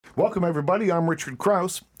Welcome, everybody. I'm Richard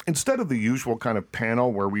Krause. Instead of the usual kind of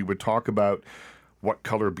panel where we would talk about what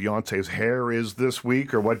color Beyonce's hair is this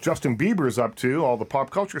week or what Justin Bieber's up to, all the pop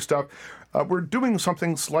culture stuff, we're doing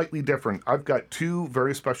something slightly different. I've got two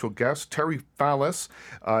very special guests. Terry Fallis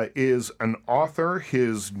is an author.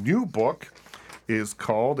 His new book is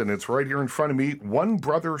called, and it's right here in front of me, One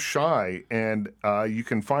Brother Shy. And you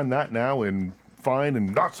can find that now in fine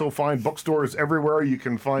and not so fine bookstores everywhere. You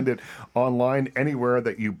can find it online anywhere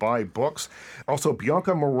that you buy books. Also,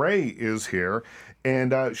 Bianca Murray is here,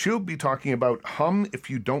 and she'll be talking about Hum If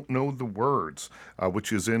You Don't Know the Words,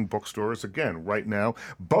 which is in bookstores again right now.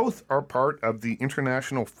 Both are part of the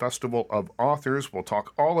International Festival of Authors. We'll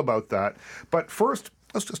talk all about that. But first,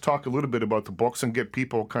 let's just talk a little bit about the books and get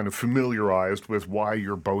people kind of familiarized with why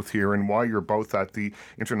you're both here and why you're both at the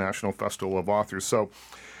International Festival of Authors. So,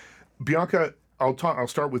 Bianca, I'll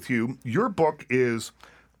start with you. Your book is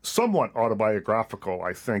somewhat autobiographical,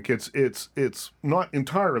 I think. It's not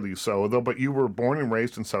entirely so, though, but you were born and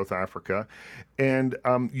raised in South Africa, and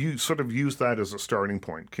you sort of use that as a starting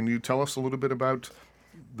point. Can you tell us a little bit about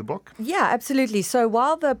the book? Yeah, absolutely. So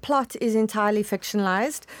while the plot is entirely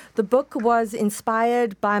fictionalized, the book was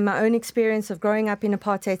inspired by my own experience of growing up in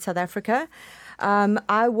apartheid South Africa.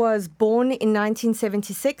 I was born in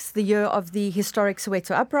 1976, the year of the historic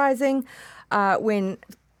Soweto uprising, when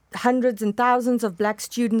hundreds and thousands of black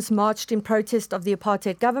students marched in protest of the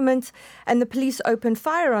apartheid government, and the police opened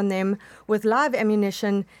fire on them with live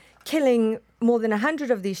ammunition, killing more than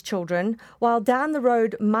 100 of these children, while down the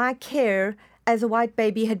road, my care as a white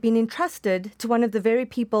baby had been entrusted to one of the very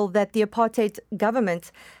people that the apartheid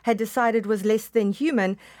government had decided was less than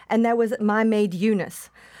human, and that was my maid Eunice.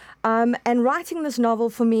 And writing this novel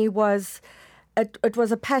for me was... It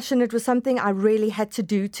was a passion. It was something I really had to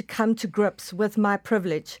do to come to grips with my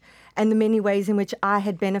privilege and the many ways in which I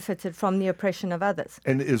had benefited from the oppression of others.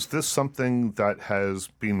 And is this something that has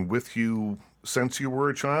been with you since you were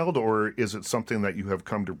a child, or is it something that you have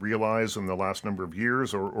come to realize in the last number of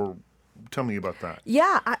years, or tell me about that?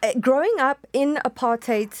 Yeah, growing up in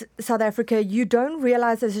apartheid South Africa, you don't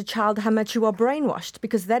realize as a child how much you are brainwashed,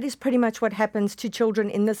 because that is pretty much what happens to children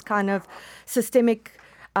in this kind of systemic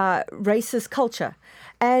racist culture.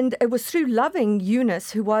 And it was through loving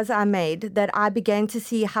Eunice, who was our maid, that I began to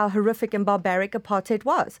see how horrific and barbaric apartheid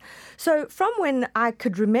was. So from when I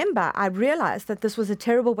could remember, I realized that this was a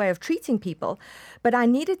terrible way of treating people, but I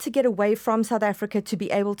needed to get away from South Africa to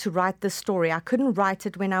be able to write this story. I couldn't write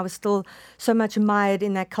it when I was still so much mired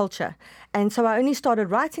in that culture. And so I only started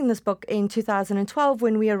writing this book in 2012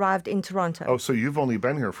 when we arrived in Toronto. Oh, so you've only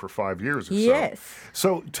been here for 5 years or so. Yes.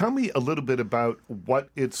 So tell me a little bit about what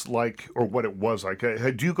it's like, or what it was like.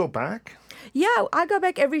 Do you go back? Yeah, I go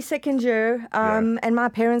back every second year, and my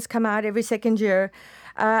parents come out every second year.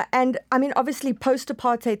 And I mean, obviously,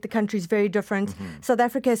 post-apartheid, the country is very different. Mm-hmm. South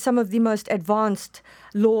Africa has some of the most advanced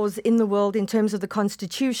laws in the world in terms of the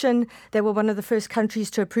constitution. They were one of the first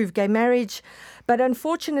countries to approve gay marriage. But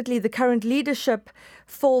unfortunately, the current leadership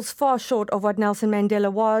falls far short of what Nelson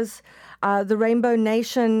Mandela was. The Rainbow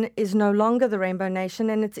Nation is no longer the Rainbow Nation,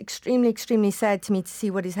 and it's extremely, extremely sad to me to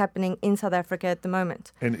see what is happening in South Africa at the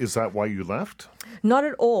moment. And is that why you left? Not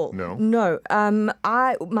at all. No? No.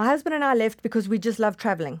 My husband and I left because we just love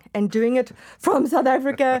traveling, and doing it from South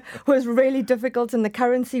Africa was really difficult, and the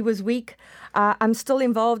currency was weak. I'm still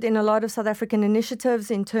involved in a lot of South African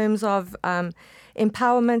initiatives in terms of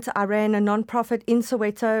empowerment. I ran a nonprofit in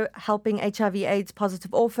Soweto helping HIV/AIDS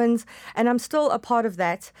positive orphans, and I'm still a part of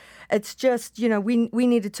that. It's just, we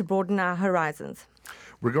needed to broaden our horizons.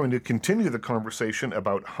 We're going to continue the conversation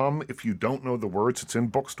about Hum If You Don't Know the Words. It's in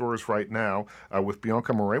bookstores right now with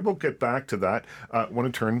Bianca Murray. We'll get back to that. I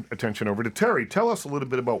want to turn attention over to Terry. Tell us a little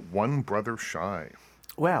bit about One Brother Shy.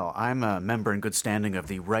 Well, I'm a member in good standing of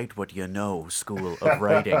the Write What You Know School of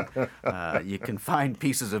Writing. You can find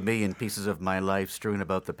pieces of me and pieces of my life strewn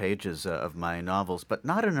about the pages of my novels, but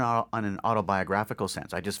not in an autobiographical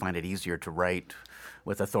sense. I just find it easier to write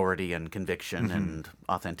with authority and conviction and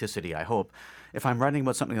authenticity, I hope, if I'm writing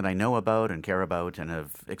about something that I know about and care about and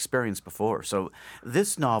have experienced before. So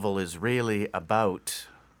this novel is really about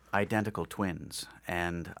identical twins,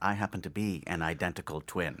 and I happen to be an identical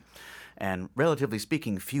twin. And relatively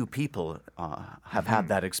speaking, few people have had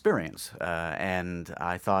that experience. And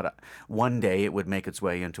I thought one day it would make its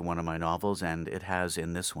way into one of my novels, and it has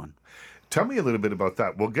in this one. Tell me a little bit about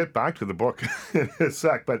that. We'll get back to the book in a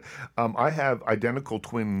sec, but I have identical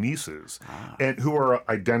twin nieces and who are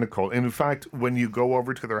identical. And in fact, when you go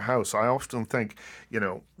over to their house, I often think,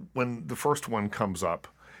 when the first one comes up,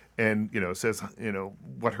 and says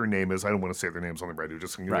what her name is. I don't want to say their names on the radio,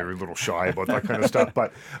 just they're a little shy about that kind of stuff.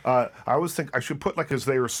 But I always think I should put because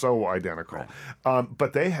they are so identical. Right.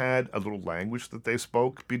 But they had a little language that they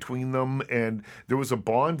spoke between them, and there was a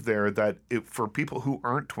bond there that for people who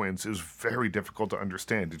aren't twins is very difficult to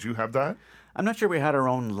understand. Did you have that? I'm not sure we had our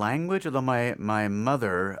own language, although my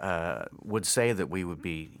mother would say that we would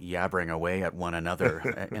be yabbering away at one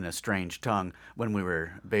another in a strange tongue when we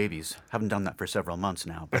were babies. Haven't done that for several months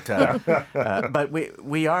now, but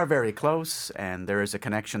we are very close, and there is a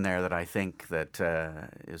connection there that I think that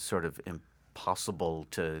is sort of impossible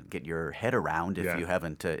to get your head around if you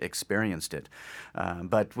haven't experienced it.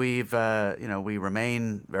 But we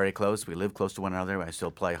remain very close. We live close to one another. I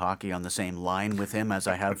still play hockey on the same line with him as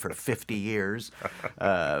I have for 50 years.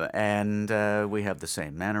 And we have the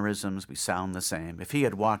same mannerisms. We sound the same. If he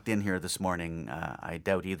had walked in here this morning, I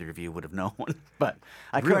doubt either of you would have known. But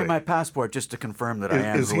I carry my passport just to confirm that I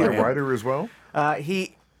am. Is he a writer as well?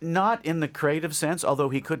 Not in the creative sense, although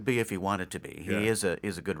he could be if he wanted to be. He is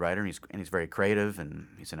a good writer, and he's very creative, and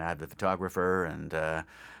he's an avid photographer, and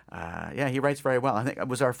he writes very well. I think it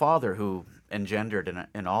was our father who engendered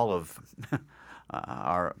in all of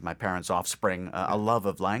my parents' offspring a love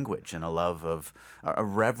of language and a love of a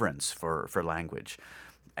reverence for language.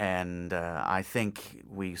 And I think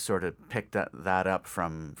we sort of picked that up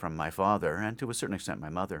from my father, and to a certain extent my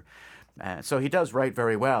mother. So he does write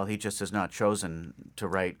very well. He just has not chosen to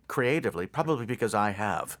write creatively, probably because I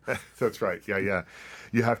have. That's right. Yeah.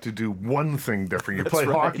 You have to do one thing different. You play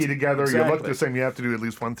right. hockey together. Exactly. You look the same. You have to do at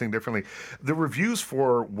least one thing differently. The reviews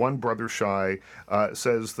for One Brother Shy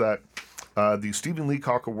says that the Stephen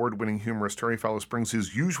Leacock Award-winning humorist Terry Fallis brings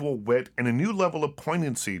his usual wit and a new level of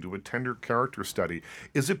poignancy to a tender character study.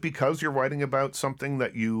 Is it because you're writing about something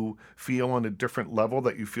that you feel on a different level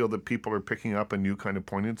that you feel that people are picking up a new kind of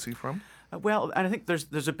poignancy from? Well, and I think there's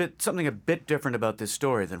something a bit different about this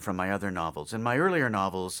story than from my other novels. In my earlier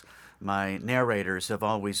novels, my narrators have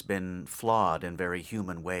always been flawed in very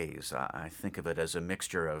human ways. I think of it as a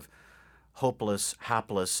mixture of hopeless,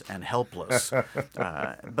 hapless, and helpless.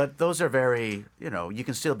 But those are very, you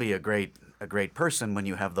can still be a great person when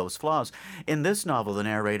you have those flaws. In this novel, the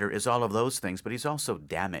narrator is all of those things, but he's also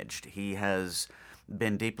damaged. He has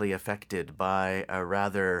been deeply affected by a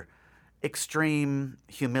rather extreme,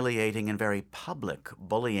 humiliating, and very public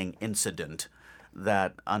bullying incident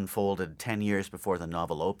that unfolded 10 years before the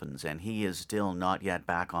novel opens, and he is still not yet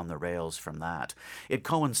back on the rails from that. It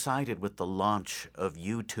coincided with the launch of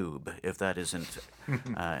YouTube, if that isn't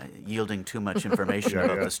yielding too much information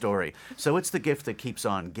about the story. So it's the gift that keeps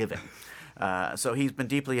on giving. So he's been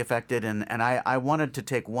deeply affected, and I wanted to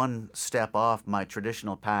take one step off my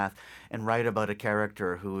traditional path and write about a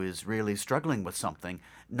character who is really struggling with something,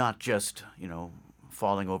 not just,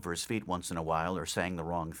 falling over his feet once in a while or saying the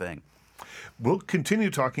wrong thing. We'll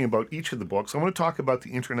continue talking about each of the books. I want to talk about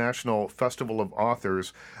the International Festival of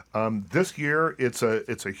Authors. This year, it's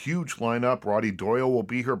a huge lineup. Roddy Doyle will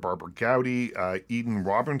be here. Barbara Gowdy, Eden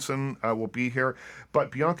Robinson will be here.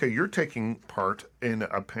 But Bianca, you're taking part in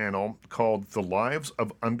a panel called The Lives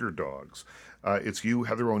of Underdogs. It's you,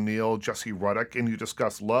 Heather O'Neill, Jesse Ruddock, and you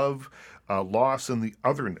discuss love, loss, and the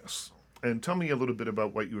otherness. And tell me a little bit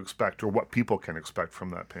about what you expect or what people can expect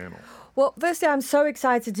from that panel. Well, firstly, I'm so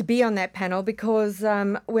excited to be on that panel because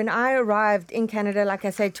when I arrived in Canada, like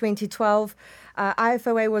I said, 2012,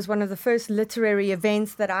 IFOA was one of the first literary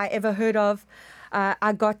events that I ever heard of.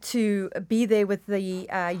 I got to be there with the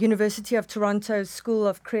University of Toronto School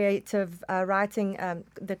of Creative Writing,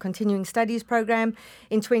 the Continuing Studies program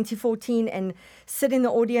in 2014, and sit in the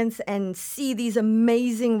audience and see these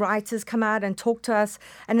amazing writers come out and talk to us.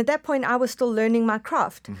 And at that point, I was still learning my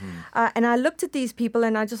craft. Mm-hmm. And I looked at these people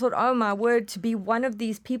and I just thought, oh my word, to be one of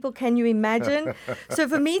these people, can you imagine? So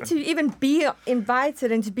for me to even be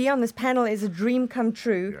invited and to be on this panel is a dream come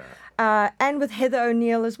true. Yeah. And with Heather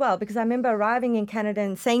O'Neill as well, because I remember arriving in Canada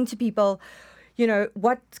and saying to people,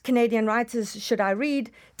 what Canadian writers should I read?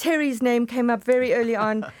 Terry's name came up very early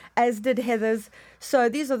on, as did Heather's. So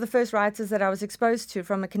these are the first writers that I was exposed to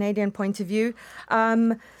from a Canadian point of view.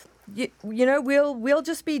 We'll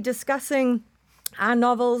just be discussing our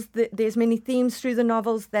novels. There's many themes through the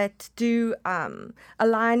novels that do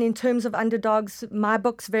align in terms of underdogs. My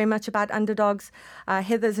book's very much about underdogs,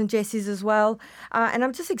 Heather's and Jesse's as well. And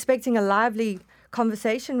I'm just expecting a lively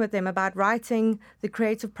conversation with them about writing, the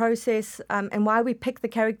creative process, and why we pick the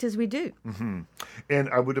characters we do. Mm-hmm. And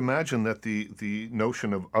I would imagine that the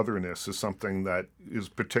notion of otherness is something that is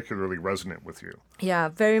particularly resonant with you. Yeah,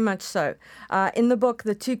 very much so. In the book,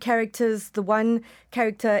 the two characters, the one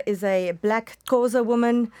character is a black Xhosa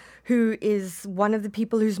woman who is one of the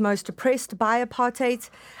people who's most oppressed by apartheid.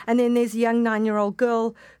 And then there's a young 9-year-old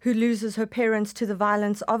girl who loses her parents to the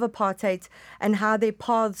violence of apartheid, and how their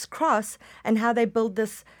paths cross and how they build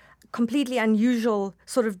this completely unusual,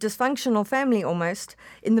 sort of dysfunctional family almost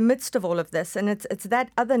in the midst of all of this. And it's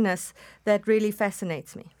that otherness that really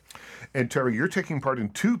fascinates me. And Terry, you're taking part in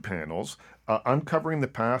 2 panels, Uncovering the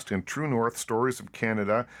Past and True North, Stories of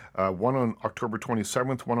Canada, one on October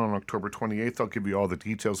 27th, one on October 28th. I'll give you all the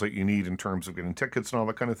details that you need in terms of getting tickets and all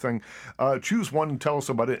that kind of thing. Choose one and tell us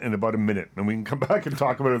about it in about a minute, and we can come back and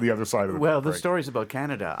talk about it on the other side of the Well, break. the stories about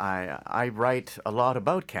Canada, I write a lot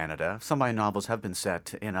about Canada. Some of my novels have been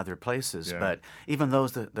set in other places, but even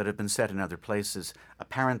those that have been set in other places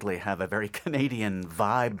apparently have a very Canadian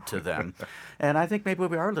vibe to them. And I think maybe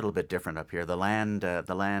we are a little bit different up here. The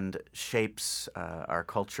land shapes our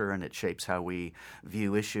culture, and it shapes how we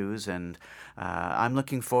view issues. And I'm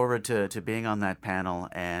looking forward to being on that panel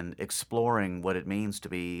and exploring what it means to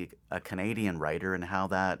be a Canadian writer and how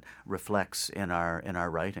that reflects in our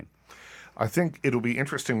writing. I think it'll be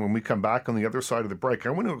interesting when we come back on the other side of the break. I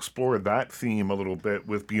want to explore that theme a little bit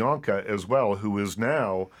with Bianca as well, who is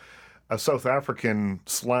now a South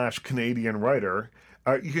African/Canadian writer.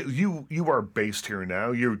 You are based here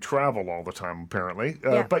now. You travel all the time, apparently,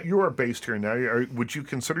 but you are based here now. Would you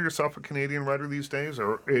consider yourself a Canadian writer these days,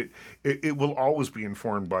 or it will always be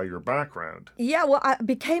informed by your background? Yeah, well, I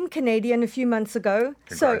became Canadian a few months ago.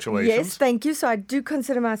 Congratulations. So, yes, thank you. So I do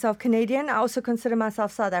consider myself Canadian. I also consider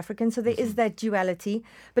myself South African. So there is that duality,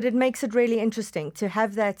 but it makes it really interesting to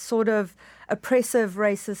have that sort of oppressive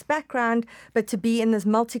racist background, but to be in this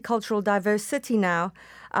multicultural, diverse city now.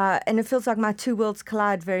 And it feels like my two worlds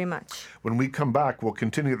collide very much. When we come back, we'll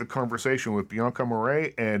continue the conversation with Bianca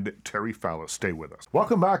Murray and Terry Fallis. Stay with us.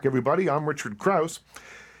 Welcome back, everybody. I'm Richard Krause.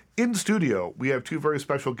 In studio, we have 2 very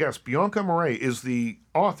special guests. Bianca Murray is the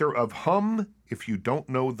author of Hum, If You Don't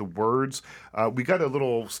Know the Words. We got a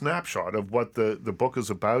little snapshot of what the book is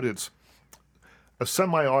about. It's a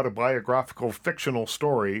semi-autobiographical fictional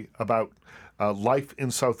story about life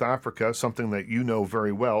in South Africa, something that you know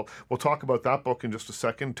very well. We'll talk about that book in just a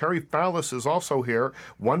second. Terry Fallis is also here.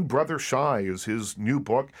 One Brother Shy is his new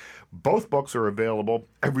book. Both books are available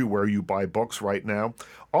everywhere you buy books right now.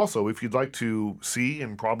 Also, if you'd like to see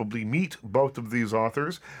and probably meet both of these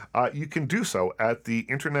authors, you can do so at the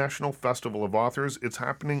International Festival of Authors. It's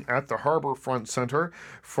happening at the Harbourfront Centre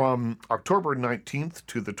from October 19th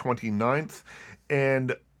to the 29th.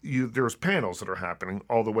 And there's panels that are happening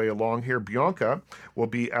all the way along here. Bianca will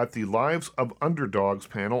be at the Lives of Underdogs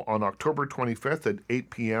panel on October 25th at 8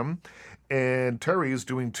 p.m. And Terry is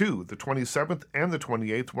doing 2, the 27th and the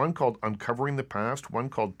 28th, one called Uncovering the Past, one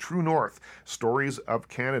called True North, Stories of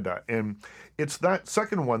Canada. And it's that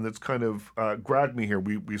second one that's kind of grabbed me here.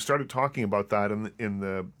 We started talking about that in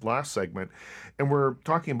the last segment, and we're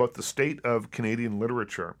talking about the state of Canadian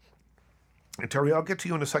literature. And Terry, I'll get to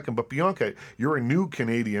you in a second, but Bianca, you're a new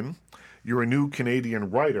Canadian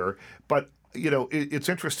writer, but it's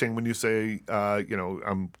interesting when you say,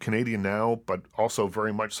 I'm Canadian now, but also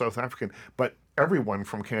very much South African, but everyone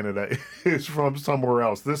from Canada is from somewhere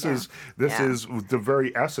else. This is the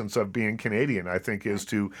very essence of being Canadian, I think, is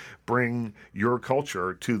to bring your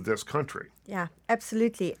culture to this country. Yeah,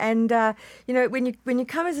 absolutely. And, when you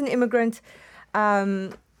come as an immigrant,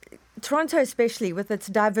 Toronto especially, with its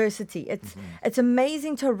diversity, it's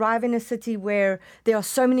amazing to arrive in a city where there are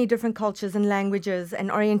so many different cultures and languages and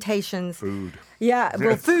orientations. Food. Yeah,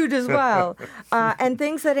 well, food as well. And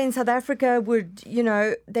things that in South Africa would,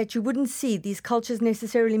 that you wouldn't see, these cultures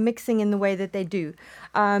necessarily mixing in the way that they do,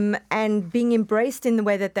 and being embraced in the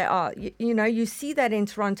way that they are. You see that in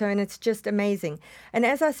Toronto, and it's just amazing. And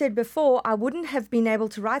as I said before, I wouldn't have been able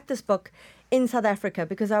to write this book in South Africa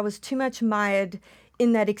because I was too much mired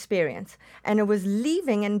in that experience. And it was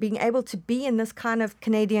leaving and being able to be in this kind of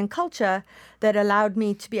Canadian culture that allowed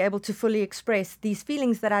me to be able to fully express these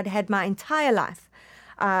feelings that I'd had my entire life.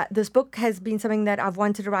 This book has been something that I've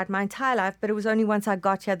wanted to write my entire life, but it was only once I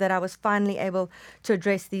got here that I was finally able to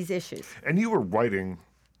address these issues. And you were writing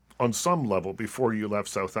on some level before you left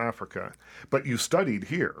South Africa, but you studied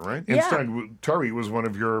here, right? Yeah. Instead, Terry was one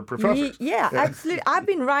of your professors. Yeah, absolutely. I've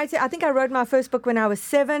been writing. I think I wrote my first book when I was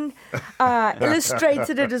 7,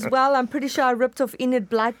 illustrated it as well. I'm pretty sure I ripped off Enid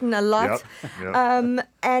Blyton a lot. Yep.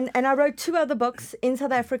 And I wrote 2 other books in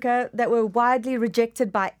South Africa that were widely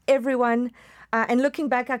rejected by everyone. And looking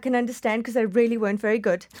back, I can understand because they really weren't very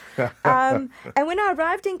good. And when I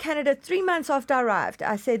arrived in Canada, 3 months after I arrived,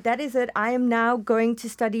 I said, that is it. I am now going to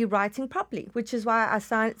study writing properly, which is why I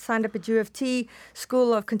signed up at U of T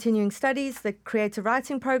School of Continuing Studies, the creative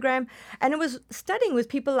writing program. And it was studying with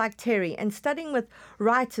people like Terry and studying with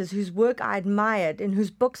writers whose work I admired and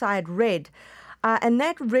whose books I had read. And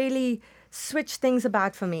that really switched things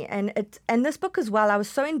about for me. And this book as well, I was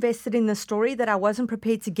so invested in the story that I wasn't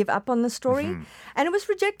prepared to give up on the story. Mm-hmm. And it was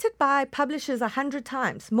rejected by publishers 100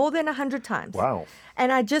 times, more than 100 times. Wow.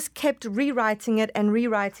 And I just kept rewriting it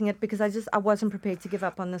because I wasn't prepared to give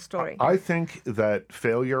up on the story. I think that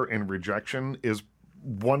failure and rejection is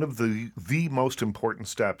one of the most important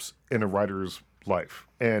steps in a writer's life.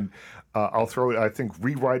 And I'll throw it, I think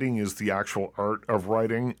rewriting is the actual art of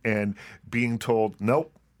writing, and being told,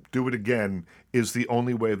 nope, do it again is the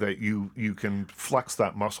only way that you can flex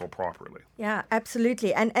that muscle properly. Yeah,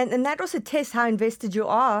 absolutely. And that also tests how invested you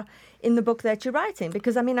are in the book that you're writing.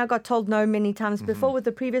 Because, I mean, I got told no many times before with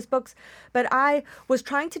the previous books, but I was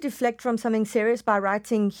trying to deflect from something serious by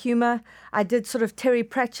writing humor. I did sort of Terry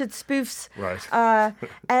Pratchett spoofs. Right.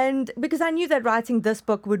 And because I knew that writing this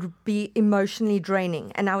book would be emotionally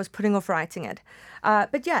draining, and I was putting off writing it.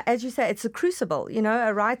 But yeah, as you say, it's a crucible. You know,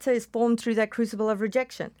 a writer is formed through that crucible of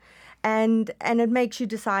rejection. And it makes you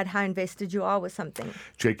decide how invested you are with something.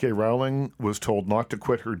 J.K. Rowling was told not to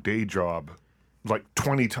quit her day job like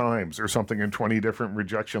 20 times or something in 20 different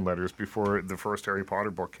rejection letters before the first Harry Potter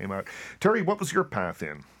book came out. Terry, what was your path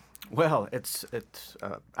in? Well, it's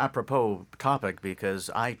apropos topic because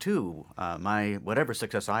I too, my whatever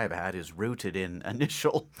success I have had is rooted in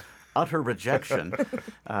initial utter rejection.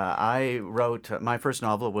 I wrote, my first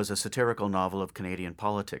novel was a satirical novel of Canadian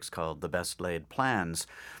politics called The Best Laid Plans.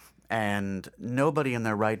 And nobody in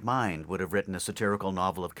their right mind would have written a satirical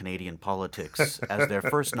novel of Canadian politics as their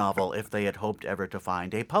first novel if they had hoped ever to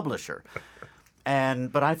find a publisher.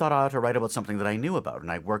 But I thought I ought to write about something that I knew about, and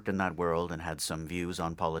I worked in that world and had some views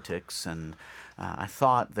on politics, and I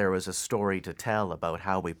thought there was a story to tell about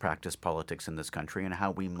how we practice politics in this country and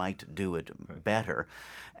how we might do it better.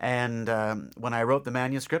 And when I wrote the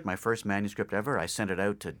manuscript, my first manuscript ever, I sent it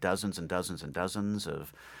out to dozens and dozens and dozens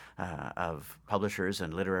of publishers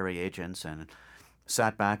and literary agents, and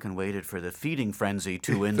sat back and waited for the feeding frenzy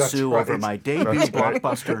to ensue over my debut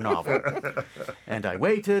blockbuster novel. And I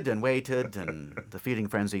waited and waited, and the feeding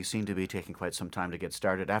frenzy seemed to be taking quite some time to get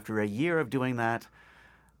started. After a year of doing that,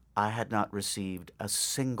 I had not received a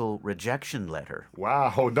single rejection letter.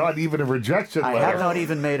 Wow, not even a rejection letter. I had not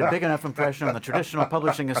even made a big enough impression on the traditional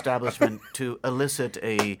publishing establishment to elicit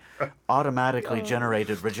a automatically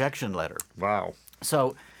generated rejection letter. Wow.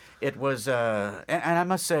 So it was, and I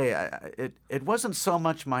must say, it wasn't so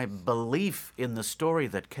much my belief in the story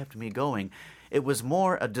that kept me going. It was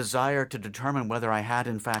more a desire to determine whether I had,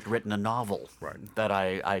 in fact, written a novel that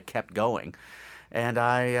I kept going. And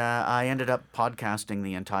I ended up podcasting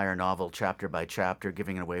the entire novel chapter by chapter,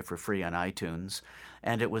 giving it away for free on iTunes.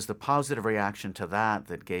 And it was the positive reaction to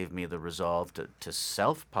that gave me the resolve to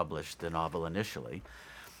self-publish the novel initially.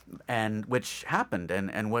 And which happened,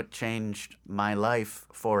 and what changed my life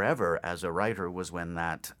forever as a writer was when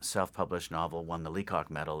that self-published novel won the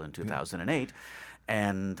Leacock Medal in 2008.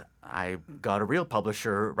 And I got a real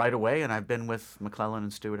publisher right away, and I've been with McClellan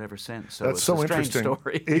and Stewart ever since. So That's so interesting.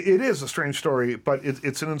 Story. It is a strange story, but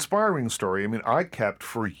it's an inspiring story. I mean, I kept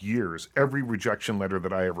for years every rejection letter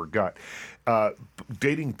that I ever got,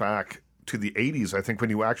 dating back to the 80s, I think,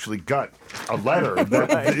 when you actually got a letter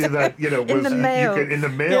that was in the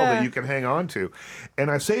mail, that you can hang on to. And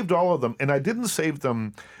I saved all of them, and I didn't save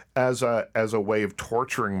them as a way of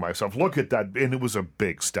torturing myself. Look at that, and it was a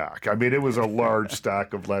big stack. I mean, it was a large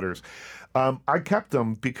stack of letters. I kept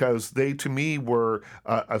them because they, to me, were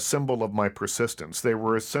a symbol of my persistence. They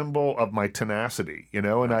were a symbol of my tenacity,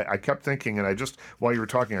 and I kept thinking, and while you were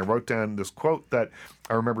talking, I wrote down this quote that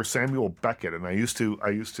I remember Samuel Beckett, and I used to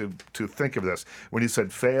think of this when he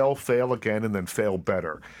said, fail again, and then fail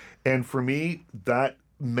better. And for me, that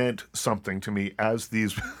meant something to me as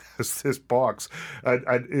this box.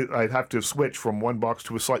 I'd have to switch from one box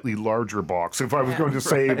to a slightly larger box if I was going to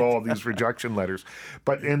save all of these rejection letters.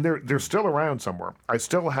 And they're still around somewhere. I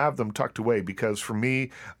still have them tucked away because for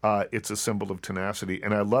me, it's a symbol of tenacity.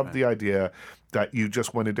 And I love the idea that you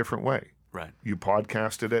just went a different way. Right. You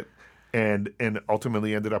podcasted it. and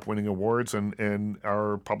ultimately ended up winning awards and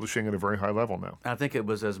are publishing at a very high level now. I think it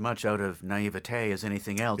was as much out of naivete as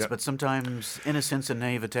anything else, but sometimes innocence and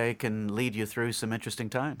naivete can lead you through some interesting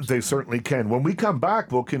times. They certainly can. When we come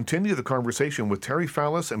back, we'll continue the conversation with Terry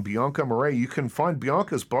Fallis and Bianca Marais. You can find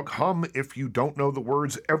Bianca's book, Hum If You Don't Know the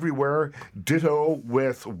Words, everywhere. Ditto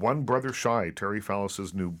with One Brother Shy, Terry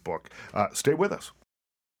Fallis's new book. Stay with us.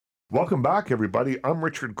 Welcome back, everybody. I'm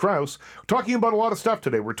Richard Krause. We're talking about a lot of stuff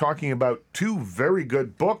today. We're talking about two very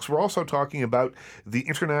good books. We're also talking about the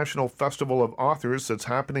International Festival of Authors that's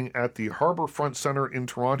happening at the Harbourfront Centre in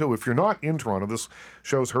Toronto. If you're not in Toronto, this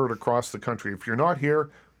show's heard across the country. If you're not here,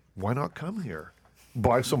 why not come here?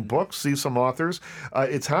 Buy some books, see some authors.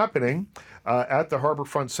 It's happening at the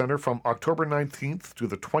Harbourfront Centre from October 19th to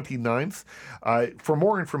the 29th. For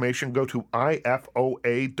more information, go to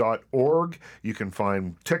ifoa.org. You can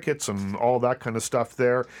find tickets and all that kind of stuff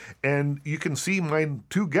there. And you can see my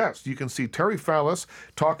two guests. You can see Terry Fallis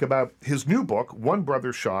talk about his new book, One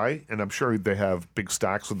Brother Shy, and I'm sure they have big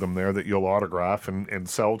stacks of them there that you'll autograph and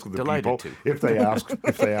sell to the Delighted people to. if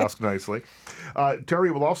they ask nicely. Terry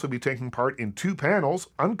will also be taking part in two panels,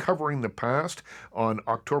 Uncovering the Past on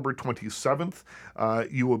October 27th.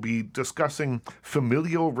 You will be discussing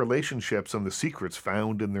familial relationships and the secrets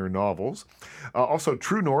found in their novels. Also,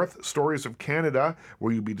 True North, Stories of Canada,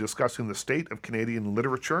 where you'll be discussing the state of Canadian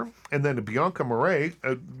literature. And then Bianca Marais,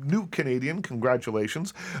 a new Canadian,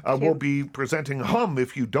 congratulations, will be presenting Hum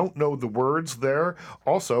If You Don't Know the Words there.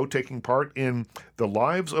 Also taking part in The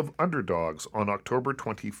Lives of Underdogs on October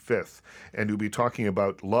 25th. And you'll be talking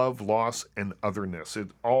about love, loss, and otherness.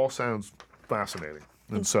 It all sounds fascinating.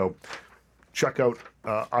 And so check out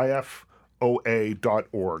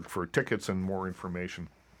ifoa.org for tickets and more information.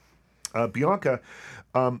 Bianca,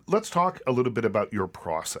 let's talk a little bit about your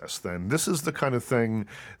process then. This is the kind of thing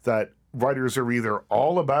that writers are either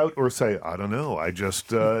all about or say, I don't know, it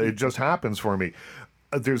just happens for me.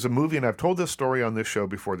 There's a movie, and I've told this story on this show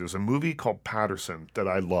before, there's a movie called Patterson that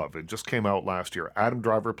I love. It just came out last year. Adam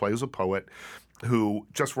Driver plays a poet who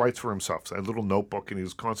just writes for himself. A little notebook, and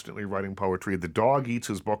he's constantly writing poetry. The dog eats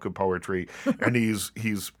his book of poetry, and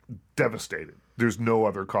he's devastated. There's no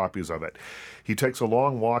other copies of it. He takes a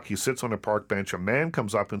long walk. He sits on a park bench. A man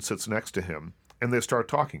comes up and sits next to him, and they start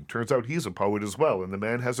talking. Turns out he's a poet as well, and the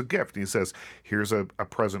man has a gift. And he says, here's a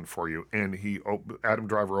present for you. And Adam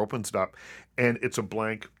Driver opens it up, and it's a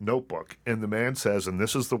blank notebook. And the man says, and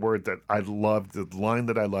this is the word that I loved, the line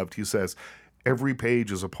that I loved, he says, every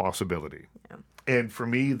page is a possibility. Yeah. And for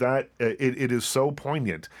me, that it is so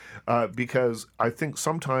poignant because I think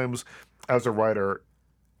sometimes as a writer,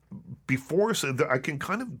 I can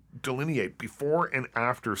kind of delineate before and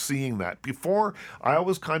after seeing that. Before, I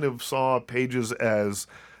always kind of saw pages as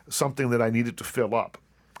something that I needed to fill up.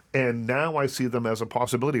 And now I see them as a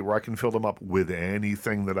possibility where I can fill them up with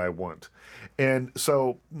anything that I want. And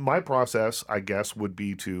so my process, I guess, would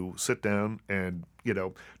be to sit down and,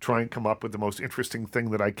 try and come up with the most interesting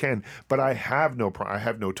thing that I can. But I have no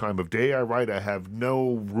time of day I write. I have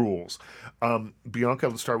no rules. Bianca,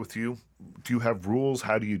 let's start with you. Do you have rules?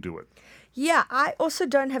 How do you do it? Yeah, I also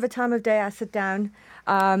don't have a time of day I sit down.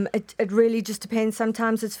 It really just depends.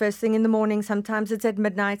 Sometimes it's first thing in the morning. Sometimes it's at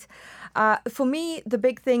midnight. For me, the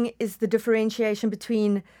big thing is the differentiation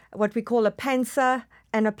between what we call a pantser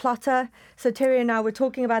and a plotter. So Terry and I were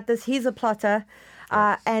talking about this. He's a plotter.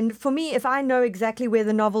 And for me, if I know exactly where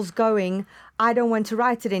the novel's going, I don't want to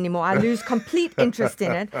write it anymore. I lose complete interest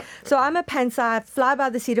in it. So I'm a pantser. I fly by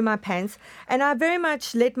the seat of my pants. And I very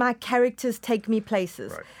much let my characters take me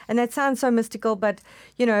places. Right. And that sounds so mystical, but,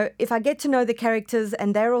 if I get to know the characters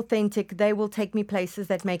and they're authentic, they will take me places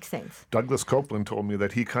that make sense. Douglas Copeland told me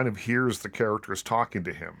that he kind of hears the characters talking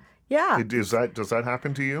to him. Yeah. Does that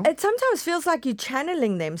happen to you? It sometimes feels like you're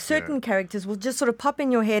channeling them. Certain characters will just sort of pop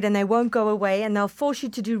in your head and they won't go away, and they'll force you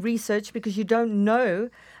to do research because you don't know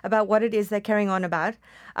about what it is they're carrying on about.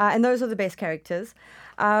 And those are the best characters.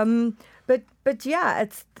 But yeah,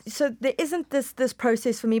 so there isn't this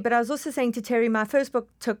process for me. But I was also saying to Terry, my first book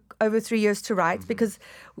took over 3 years to write because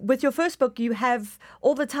with your first book, you have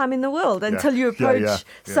all the time in the world until you approach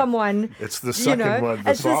someone. It's the second one.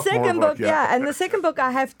 It's the second book, And the second book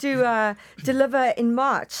I have to deliver in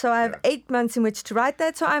March. So I have 8 months in which to write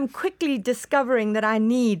that. So I'm quickly discovering that I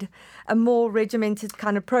need a more regimented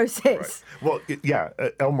kind of process. Right.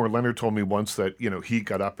 Well, Elmore Leonard told me once that, he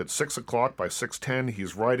got up at 6 o'clock. By 6:10,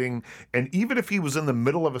 he's writing. And even if he was in the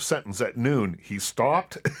middle of a sentence at noon, he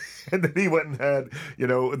stopped and then he went and had,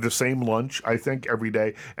 the same lunch, I think, every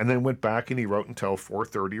day, and then went back and he wrote until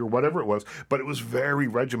 4:30 or whatever it was. But it was very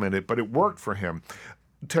regimented, but it worked for him.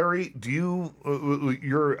 Terry, do you?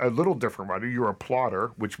 You're a little different writer. You're a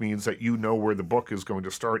plotter, which means that you know where the book is going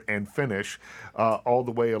to start and finish all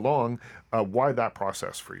the way along. Why that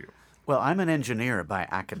process for you? Well, I'm an engineer by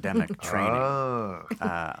academic training,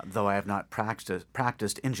 though I have not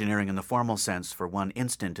practiced engineering in the formal sense for one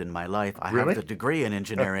instant in my life. I Really? have the degree in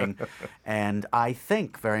engineering, and I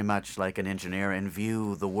think very much like an engineer and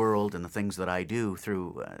view the world and the things that I do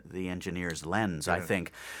through the engineer's lens, I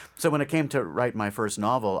think. So when it came to write my first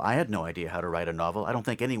novel, I had no idea how to write a novel. I don't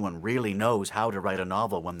think anyone really knows how to write a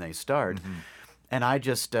novel when they start. And I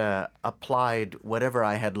just applied whatever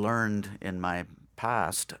I had learned in my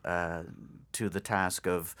past to the task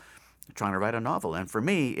of trying to write a novel. And for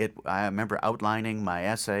me, I remember outlining my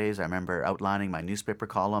essays. I remember outlining my newspaper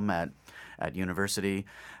column at university.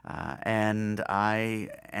 And I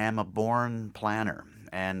am a born planner,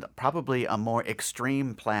 and probably a more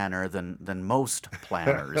extreme planner than most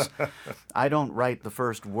planners. I don't write the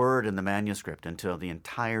first word in the manuscript until the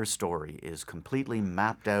entire story is completely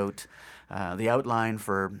mapped out. The outline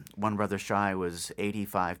for One Brother Shy was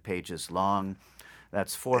 85 pages long.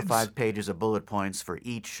 That's 4 or 5 pages of bullet points for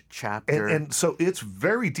each chapter. And so it's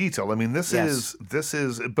very detailed. I mean, this is.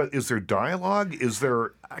 But is there dialogue? Is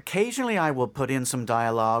there? Occasionally, I will put in some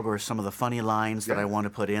dialogue or some of the funny lines that I want to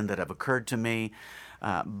put in that have occurred to me.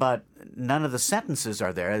 But none of the sentences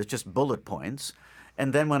are there. It's just bullet points.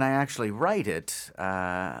 And then when I actually write it,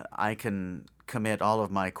 I can commit all of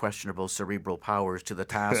my questionable cerebral powers to the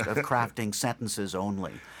task of crafting sentences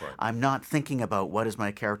only. Right. I'm not thinking about what is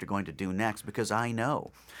my character going to do next, because I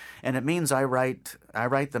know. And it means I write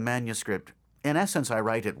the manuscript. In essence, I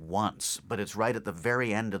write it once, but it's right at the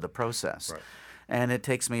very end of the process. Right. And it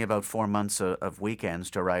takes me about 4 months of weekends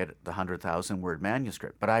to write the 100,000-word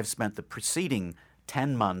manuscript. But I've spent the preceding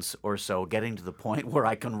 10 months or so getting to the point where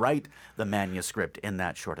I can write the manuscript in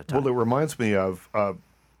that short a time. Well, it reminds me of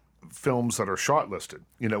films that are shot listed,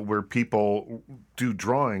 where people do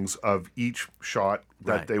drawings of each shot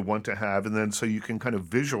that they want to have, and then so you can kind of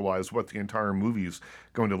visualize what the entire movie's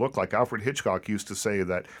going to look like. Alfred Hitchcock used to say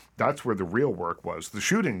that that's where the real work was. The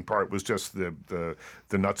shooting part was just the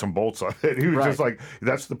nuts and bolts of it. He was just like,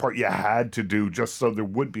 that's the part you had to do just so there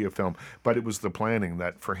would be a film. But it was the planning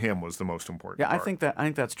that for him was the most important part. I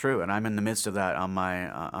think that's true, and I'm in the midst of that on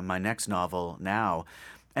my next novel now.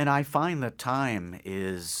 And I find that time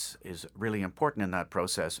is really important in that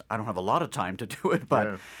process. I don't have a lot of time to do it,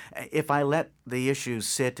 but if I let the issues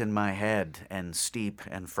sit in my head and steep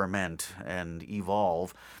and ferment and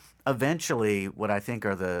evolve, eventually what I think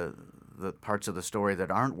are the parts of the story that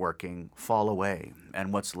aren't working fall away,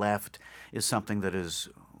 and what's left is something that is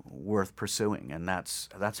worth pursuing, and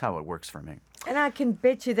that's how it works for me. And I can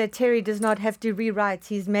bet you that Terry does not have to rewrite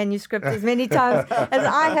his manuscript as many times as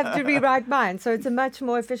I have to rewrite mine. So it's a much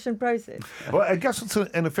more efficient process. Well, I guess it's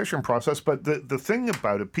an efficient process, but the thing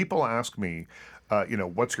about it, people ask me,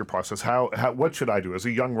 what's your process? What should I do? As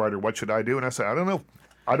a young writer, what should I do? And I say, I don't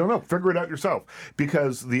know. Figure it out yourself.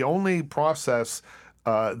 Because the only process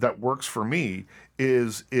that works for me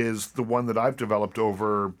is the one that I've developed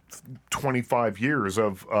over 25 years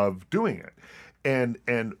of doing it.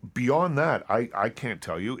 And beyond that, I can't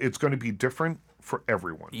tell you. It's going to be different for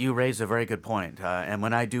everyone. You raise a very good point. And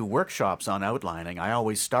when I do workshops on outlining, I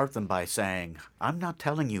always start them by saying, I'm not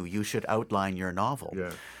telling you should outline your novel. Yeah.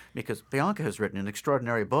 Because Bianca has written an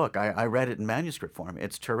extraordinary book. I read it in manuscript form.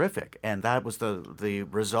 It's terrific. And that was the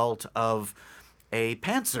result of a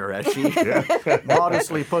pantser, as she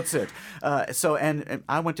modestly puts it. And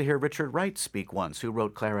I went to hear Richard Wright speak once, who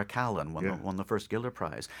wrote Clara Callan, won the first Giller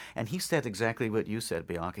Prize. And he said exactly what you said,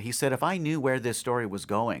 Bianca. He said, if I knew where this story was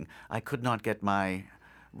going, I could not get my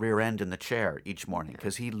rear end in the chair each morning,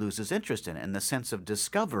 because he loses interest in it. And the sense of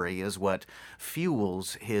discovery is what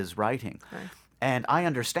fuels his writing. Right. And I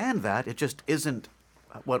understand that. It just isn't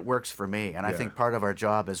what works for me. And I think part of our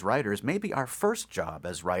job as writers, maybe our first job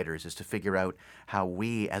as writers, is to figure out how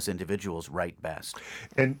we as individuals write best.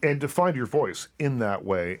 And to find your voice in that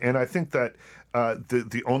way. And I think that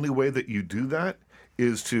the only way that you do that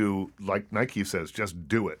is to, like Nike says, just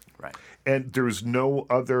do it. Right. And there's no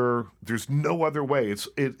other way.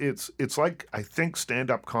 It's like, I think,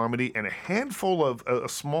 stand-up comedy and a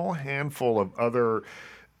small handful of other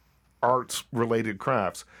arts-related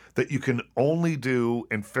crafts that you can only do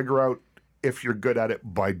and figure out if you're good at it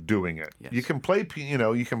by doing it. Yes. You can play,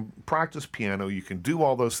 you can practice piano, you can do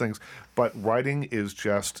all those things, but writing is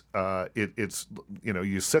just,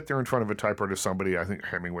 you sit there in front of a typewriter, somebody, I think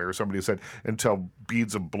Hemingway or somebody said, until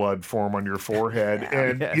beads of blood form on your forehead,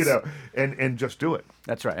 and, and just do it.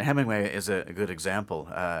 That's right. Hemingway is a good example.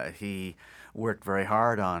 He worked very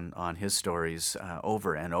hard on his stories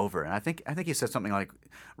over and over. And I think he said something like,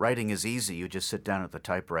 "Writing is easy. You just sit down at the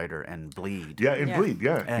typewriter and bleed." Yeah, and bleed.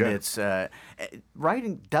 Yeah, And yeah. it's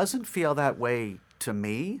writing doesn't feel that way to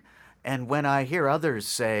me. And when I hear others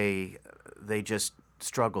say they just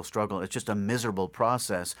struggle, it's just a miserable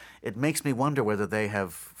process, it makes me wonder whether they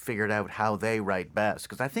have figured out how they write best,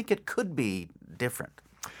 because I think it could be different.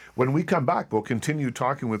 When we come back, we'll continue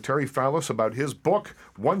talking with Terry Fallis about his book,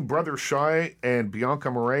 One Brother Shy, and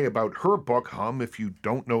Bianca Murray about her book, Hum If You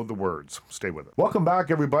Don't Know the Words. Stay with us. Welcome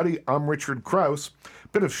back, everybody. I'm Richard Krause.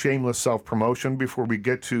 Bit of shameless self-promotion before we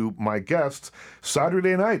get to my guests.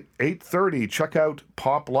 Saturday night, 8:30, check out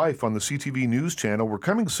Pop Life on the CTV News Channel. We're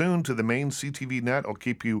coming soon to the main CTV net. I'll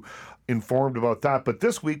keep you informed about that. But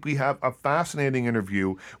this week we have a fascinating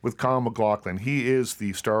interview with Kyle MacLachlan. He is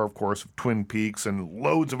the star, of course, of Twin Peaks and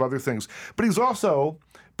loads of other things. But he's also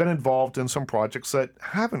been involved in some projects that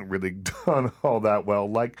haven't really done all that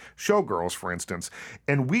well, like Showgirls, for instance.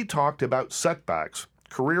 And we talked about setbacks,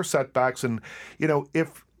 career setbacks, and, you know,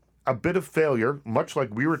 if a bit of failure, much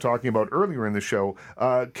like we were talking about earlier in the show,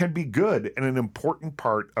 can be good and an important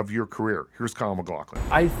part of your career. Here's Kyle MacLachlan.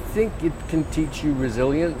 I think it can teach you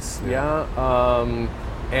resilience, and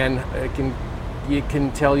it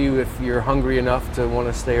can tell you if you're hungry enough to want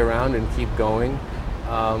to stay around and keep going.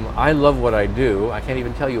 I love what I do. I can't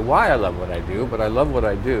even tell you why I love what I do, but I love what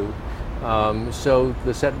I do. So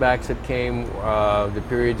the setbacks that came, the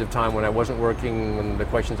periods of time when I wasn't working, when the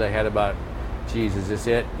questions I had about, geez, is this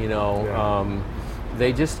it?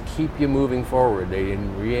 They just keep you moving forward. They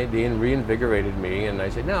reinvigorated me, and I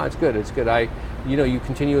said, no, it's good. You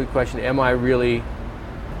continually question, does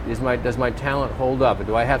my talent hold up?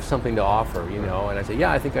 Do I have something to offer? And I say,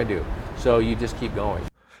 yeah, I think I do. So you just keep going.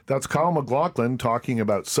 That's Kyle MacLachlan talking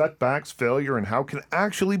about setbacks, failure, and how it can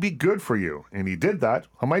actually be good for you. And he did that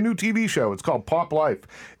on my new TV show. It's called Pop Life,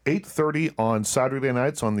 8:30 on Saturday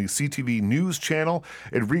nights on the CTV News Channel.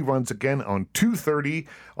 It reruns again on 2:30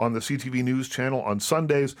 on the CTV News Channel on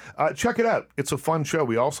Sundays. Check it out. It's a fun show.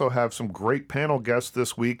 We also have some great panel guests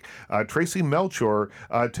this week. Tracy Melchior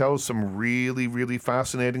tells some really, really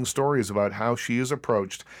fascinating stories about how she has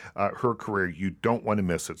approached her career. You don't want to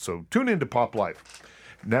miss it. So tune into Pop Life.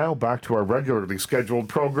 Now back to our regularly scheduled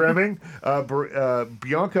programming.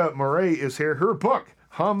 Bianca Murray is here. Her book,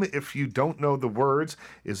 Hum If You Don't Know the Words,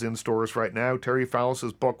 is in stores right now. Terry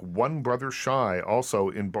Fallis' book, One Brother Shy, also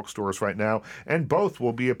in bookstores right now. And both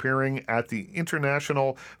will be appearing at the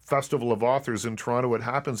International Festival of Authors in Toronto. It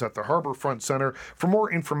happens at the Harbourfront Centre. For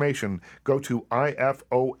more information, go to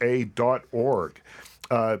ifoa.org.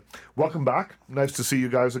 Welcome back. Nice to see you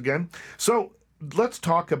guys again. So, let's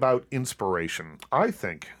talk about inspiration. I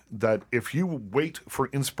think that if you wait for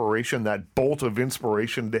inspiration, that bolt of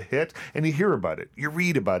inspiration to hit, and you hear about it, you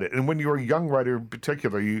read about it, and when you're a young writer in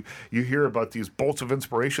particular, you hear about these bolts of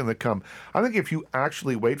inspiration that come. I think if you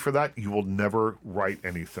actually wait for that, you will never write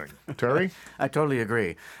anything. Terry? I totally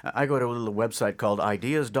agree. I go to a little website called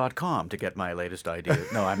ideas.com to get my latest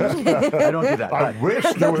ideas. No, I don't do that. I wish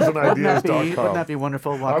there was an ideas.com. Wouldn't that be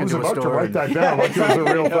wonderful? Walk I was into a about store to write that down like it was a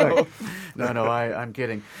real thing. No, I'm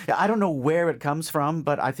kidding. Yeah, I don't know where it comes from,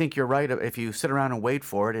 but I think you're right. If you sit around and wait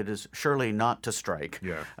for it, it is surely not to strike.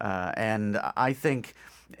 Yeah. And I think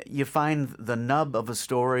you find the nub of a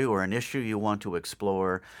story or an issue you want to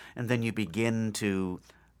explore, and then you begin to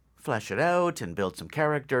flesh it out and build some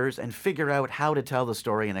characters and figure out how to tell the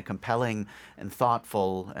story in a compelling and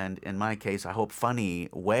thoughtful and, in my case, I hope funny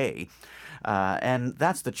way. And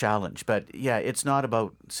that's the challenge. But yeah, it's not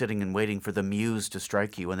about sitting and waiting for the muse to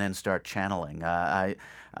strike you and then start channeling.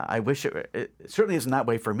 I wish it certainly isn't that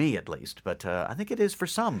way for me, at least. But I think it is for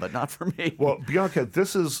some, but not for me. Well, Bianca,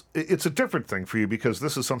 it's a different thing for you because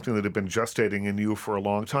this is something that had been gestating in you for a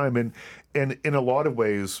long time. And in a lot of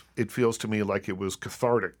ways, it feels to me like it was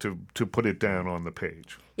cathartic to put it down on the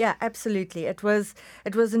page. Yeah, absolutely. It was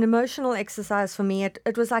an emotional exercise for me.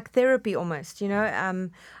 It was like therapy almost,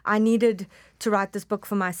 I needed to write this book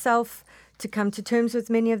for myself, to come to terms with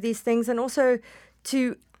many of these things, and also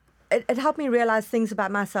it helped me realize things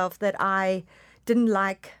about myself that I didn't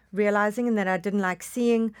like realizing and that I didn't like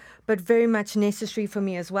seeing, but very much necessary for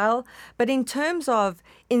me as well. But in terms of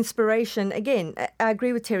inspiration, again, I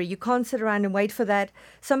agree with Terry. You can't sit around and wait for that.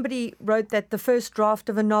 Somebody wrote that the first draft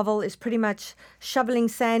of a novel is pretty much shoveling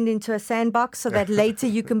sand into a sandbox so that later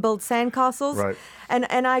you can build sandcastles. Right.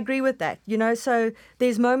 And I agree with that. So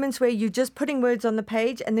there's moments where you're just putting words on the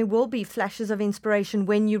page, and there will be flashes of inspiration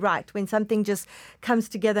when you write, when something just comes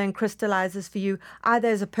together and crystallizes for you, either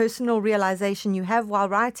as a personal realization you have while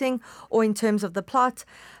writing, writing or in terms of the plot.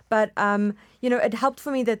 But, it helped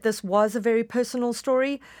for me that this was a very personal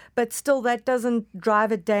story, but still that doesn't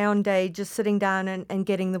drive it day on day, just sitting down and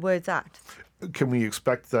getting the words out. Can we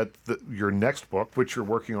expect that your next book, which you're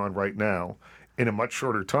working on right now, in a much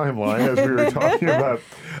shorter timeline, as we were talking about,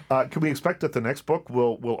 can we expect that the next book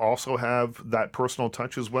will also have that personal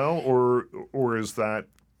touch as well, or is that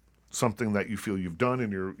something that you feel you've done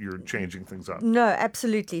and you're changing things up? No,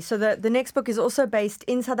 absolutely. So the next book is also based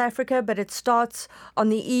in South Africa, but it starts on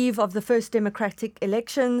the eve of the first democratic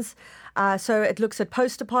elections. So it looks at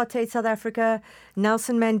post-apartheid South Africa,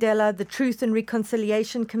 Nelson Mandela, the Truth and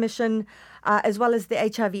Reconciliation Commission, as well as the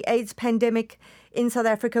HIV/AIDS pandemic in South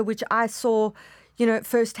Africa, which I saw,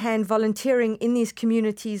 firsthand volunteering in these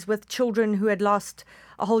communities with children who had lost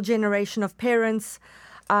a whole generation of parents.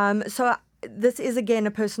 So this is, again,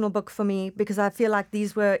 a personal book for me because I feel like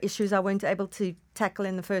these were issues I weren't able to tackle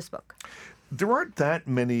in the first book. There aren't that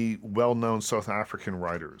many well-known South African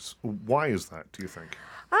writers. Why is that, do you think?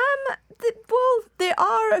 Well, there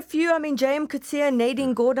are a few. I mean, J.M. Coetzee,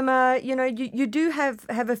 Nadine Gordimer, you do have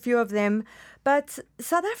a few of them. But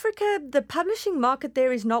South Africa, the publishing market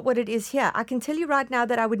there is not what it is here. I can tell you right now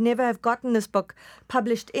that I would never have gotten this book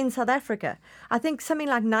published in South Africa. I think something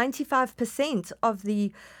like 95% of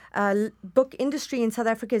the book industry in South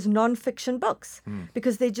Africa is non-fiction books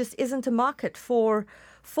because there just isn't a market for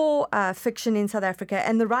fiction in South Africa.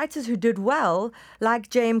 And the writers who did well, like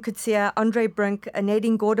J.M. Coetzee, Andre Brink,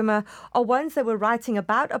 Nadine Gordimer, are ones that were writing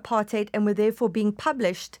about apartheid and were therefore being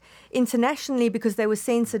published internationally because they were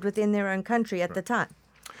censored within their own country at the time.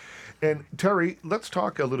 And Terry, let's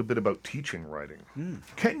talk a little bit about teaching writing.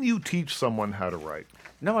 Can you teach someone how to write?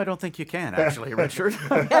 No, I don't think you can, actually, Richard.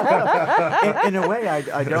 in a way,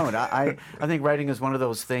 I don't. I think writing is one of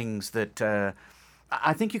those things that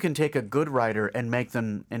I think you can take a good writer and make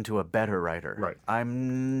them into a better writer. Right.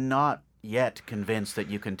 I'm not yet convinced that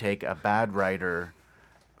you can take a bad writer,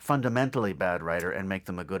 fundamentally bad writer, and make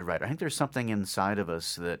them a good writer. I think there's something inside of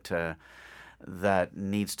us that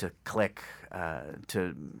needs to click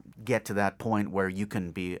to get to that point where you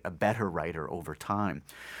can be a better writer over time.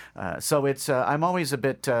 So I'm always a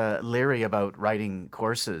bit leery about writing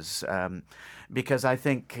courses because I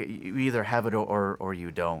think you either have it or you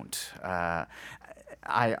don't.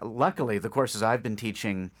 Luckily, the courses I've been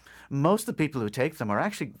teaching, most of the people who take them are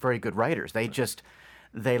actually very good writers.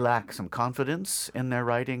 They lack some confidence in their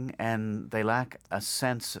writing, and they lack a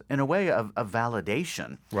sense, in a way, of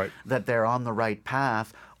validation that they're on the right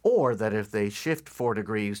path, or that if they shift 4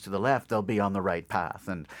 degrees to the left, they'll be on the right path.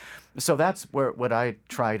 And so that's what I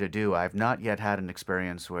try to do. I've not yet had an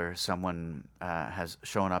experience where someone has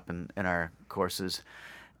shown up in our courses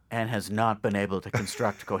and has not been able to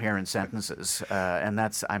construct coherent sentences, and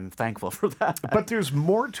I'm thankful for that. But there's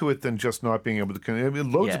more to it than just not being able to.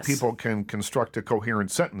 Loads of people can construct a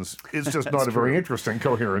coherent sentence. It's just not a very interesting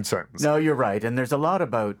coherent sentence. No, you're right, and there's a lot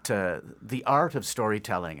about the art of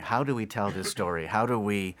storytelling. How do we tell this story? How do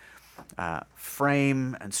we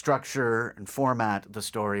frame and structure and format the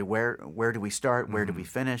story? Where do we start? Where do we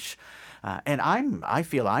finish? And I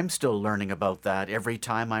feel I'm still learning about that every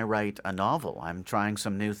time I write a novel. I'm trying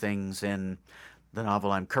some new things in the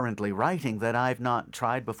novel I'm currently writing that I've not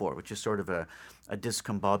tried before, which is sort of a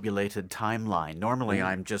discombobulated timeline. Normally,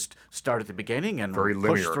 I'm just start at the beginning and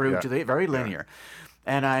push through to the very linear.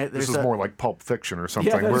 And this is more like Pulp Fiction or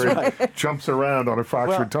something, where it jumps around on a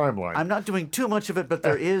fractured timeline. I'm not doing too much of it, but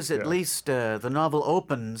there is at least the novel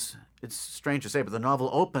opens. It's strange to say, but the novel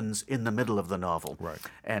opens in the middle of the novel. Right.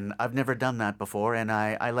 And I've never done that before, and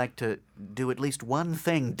I like to do at least one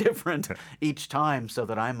thing different each time so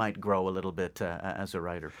that I might grow a little bit as a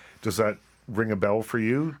writer. Does that ring a bell for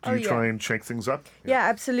you? Do you try and shake things up? Yeah,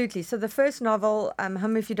 absolutely. So the first novel,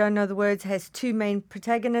 Hum If You Don't Know the Words, has 2 main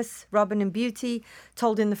protagonists, Robin and Beauty,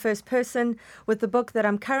 told in the first person. With the book that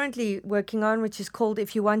I'm currently working on, which is called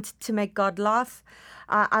If You Want to Make God Laugh,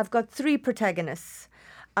 I've got 3 protagonists.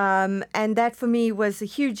 And that for me was a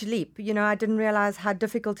huge leap. I didn't realize how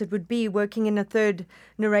difficult it would be working in a third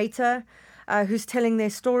narrator who's telling their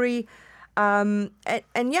story. And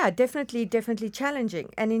definitely challenging.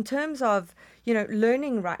 And in terms of,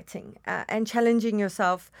 learning writing and challenging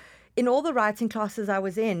yourself, in all the writing classes I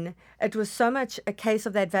was in, it was so much a case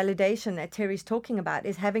of that validation that Terry's talking about,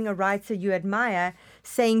 is having a writer you admire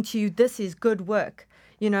saying to you, this is good work.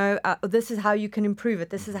 This is how you can improve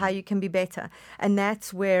it. This is how you can be better. And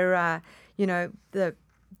that's where, the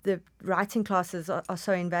writing classes are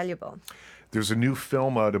so invaluable. There's a new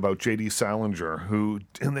film out about J.D. Salinger,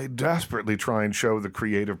 and they desperately try and show the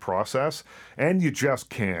creative process, and you just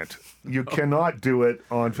can't. You cannot do it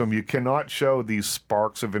on film. You cannot show these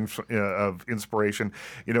sparks of inspiration,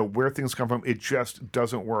 where things come from. It just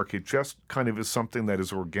doesn't work. It just kind of is something that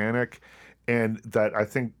is organic, and that I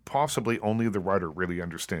think possibly only the writer really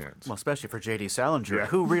understands. Well, especially for J.D. Salinger,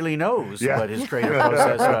 who really knows Yeah. what his creative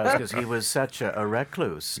process was, because he was such a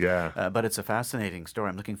recluse. Yeah. But it's a fascinating story.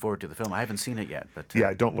 I'm looking forward to the film. I haven't seen it yet. But Yeah,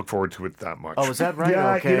 I don't look forward to it that much. Oh, is that right?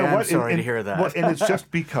 Yeah, Okay, you know I'm what? sorry to hear that. Well, and it's just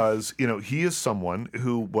because, he is someone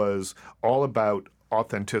who was all about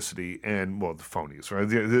authenticity and, the phonies, right?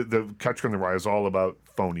 The Catcher in the Rye is all about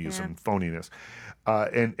phonies and phoniness.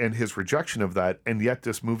 And his rejection of that, and yet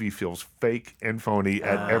this movie feels fake and phony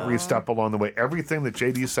at every step along the way. Everything that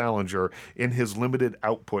J.D. Salinger, in his limited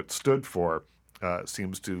output, stood for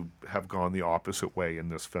seems to have gone the opposite way in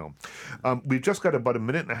this film. We've just got about a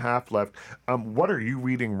minute and a half left. What are you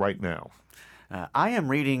reading right now? I am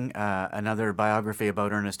reading another biography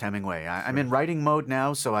about Ernest Hemingway. I'm in writing mode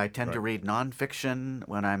now, so I tend to read nonfiction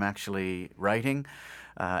when I'm actually writing.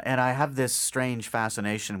 And I have this strange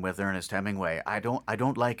fascination with Ernest Hemingway. I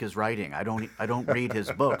don't like his writing. I don't read his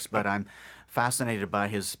books, but I'm fascinated by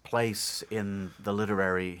his place in the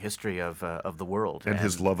literary history of the world. And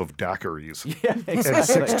his love of dacqueries. Yeah, exactly. And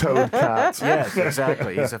six-toed cats. Yes,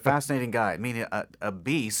 exactly. He's a fascinating guy. I mean, a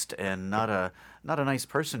beast and not a nice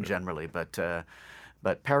person generally, but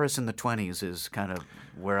Paris in the 20s is kind of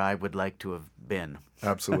where I would like to have been.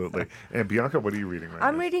 Absolutely. And Bianca, what are you reading right now?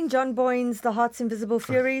 I'm reading John Boyne's The Heart's Invisible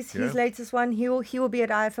Furies, his latest one. He will be at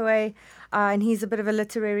IFOA, and he's a bit of a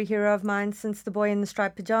literary hero of mine since The Boy in the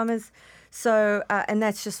Striped Pajamas. So, and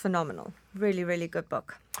that's just phenomenal. Really, really good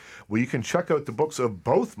book. Well, you can check out the books of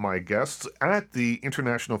both my guests at the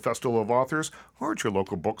International Festival of Authors, or at your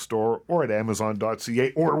local bookstore, or at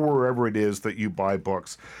Amazon.ca, or wherever it is that you buy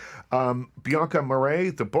books. Bianca Marais,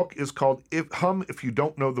 the book is called If You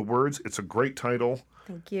Don't Know the Words. It's a great title.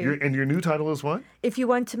 Thank you. And your new title is what? If You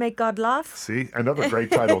Want to Make God Laugh. See, another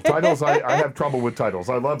great title. Titles, I have trouble with titles.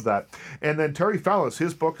 I love that. And then Terry Fallis,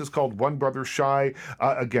 his book is called One Brother Shy.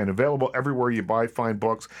 Again, available everywhere you buy fine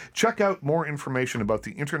books. Check out more information about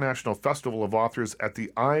the International Festival of Authors at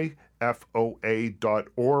the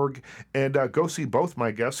ifoa.org. And go see both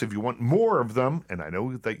my guests. If you want more of them, and I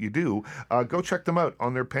know that you do, go check them out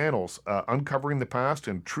on their panels. Uncovering the Past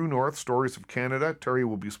and True North, Stories of Canada. Terry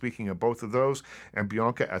will be speaking at both of those. And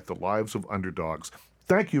Bianca at The Lives of Underdogs.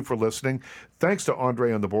 Thank you for listening. Thanks to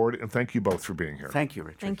Andre on the board, and thank you both for being here. Thank you,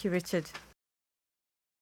 Richard. Thank you, Richard.